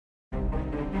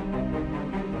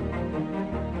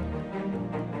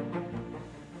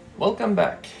Welcome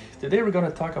back. Today we're going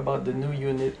to talk about the new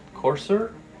unit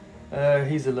Corsair.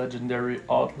 He's a legendary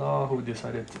outlaw who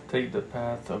decided to take the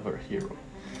path of a hero.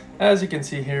 As you can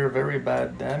see here, very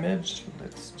bad damage.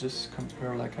 Let's just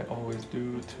compare like I always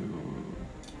do to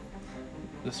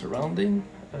the surrounding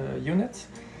units.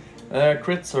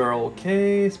 Crits are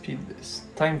okay,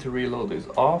 time to reload is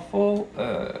awful.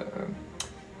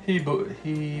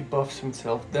 He buffs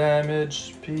himself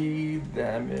damage, speed,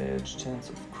 damage, chance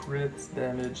of crits,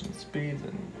 damage and speed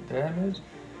and damage.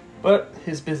 But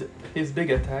his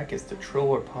big attack is to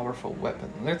throw a powerful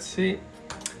weapon. Let's see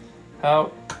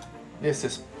how this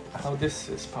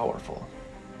is powerful.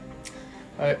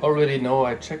 I already know,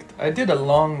 I checked. I did a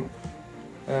long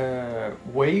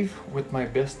wave with my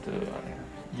best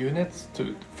units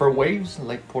for waves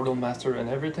like Portal Master and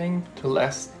everything to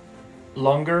last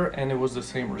longer, and it was the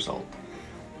same result.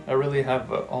 I really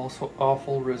have also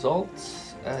awful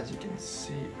results. As you can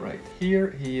see right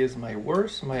here, he is my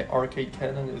worst. My arcade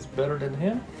cannon is better than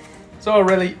him, so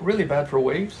really bad for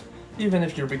waves. Even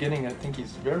if you're beginning, I think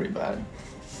he's very bad.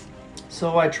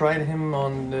 So I tried him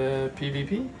on the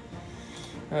PvP.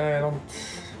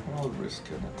 I'll risk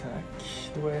an attack.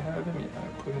 Do I have him? Yeah,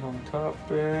 I put it on top,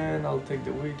 and I'll take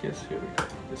the weakest. Here we go,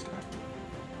 this guy.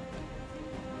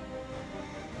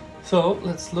 So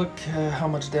let's look how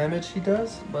much damage he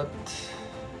does, but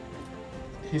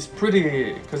he's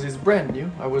pretty, because he's brand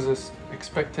new. I was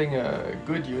expecting a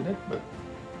good unit, but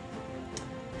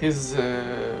his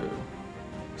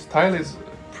style is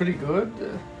pretty good,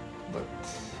 but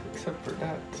except for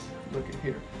that, look at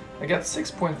here. I got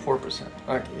 6.4%.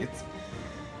 Okay,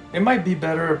 it might be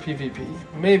better PvP.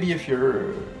 Maybe if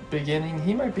you're beginning,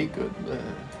 he might be good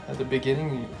at the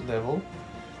beginning level.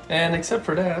 And except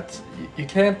for that, you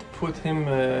can't put him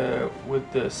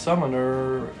with the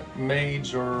Summoner,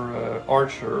 Mage, or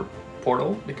Archer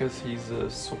Portal, because he's a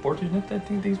support unit, I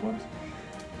think, these ones.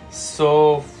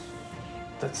 So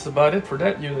that's about it for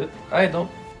that unit. I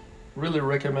don't really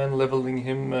recommend leveling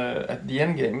him at the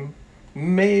end game.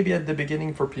 Maybe at the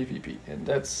beginning for PvP. And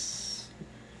that's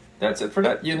it for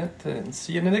that unit, and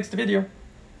see you in the next video.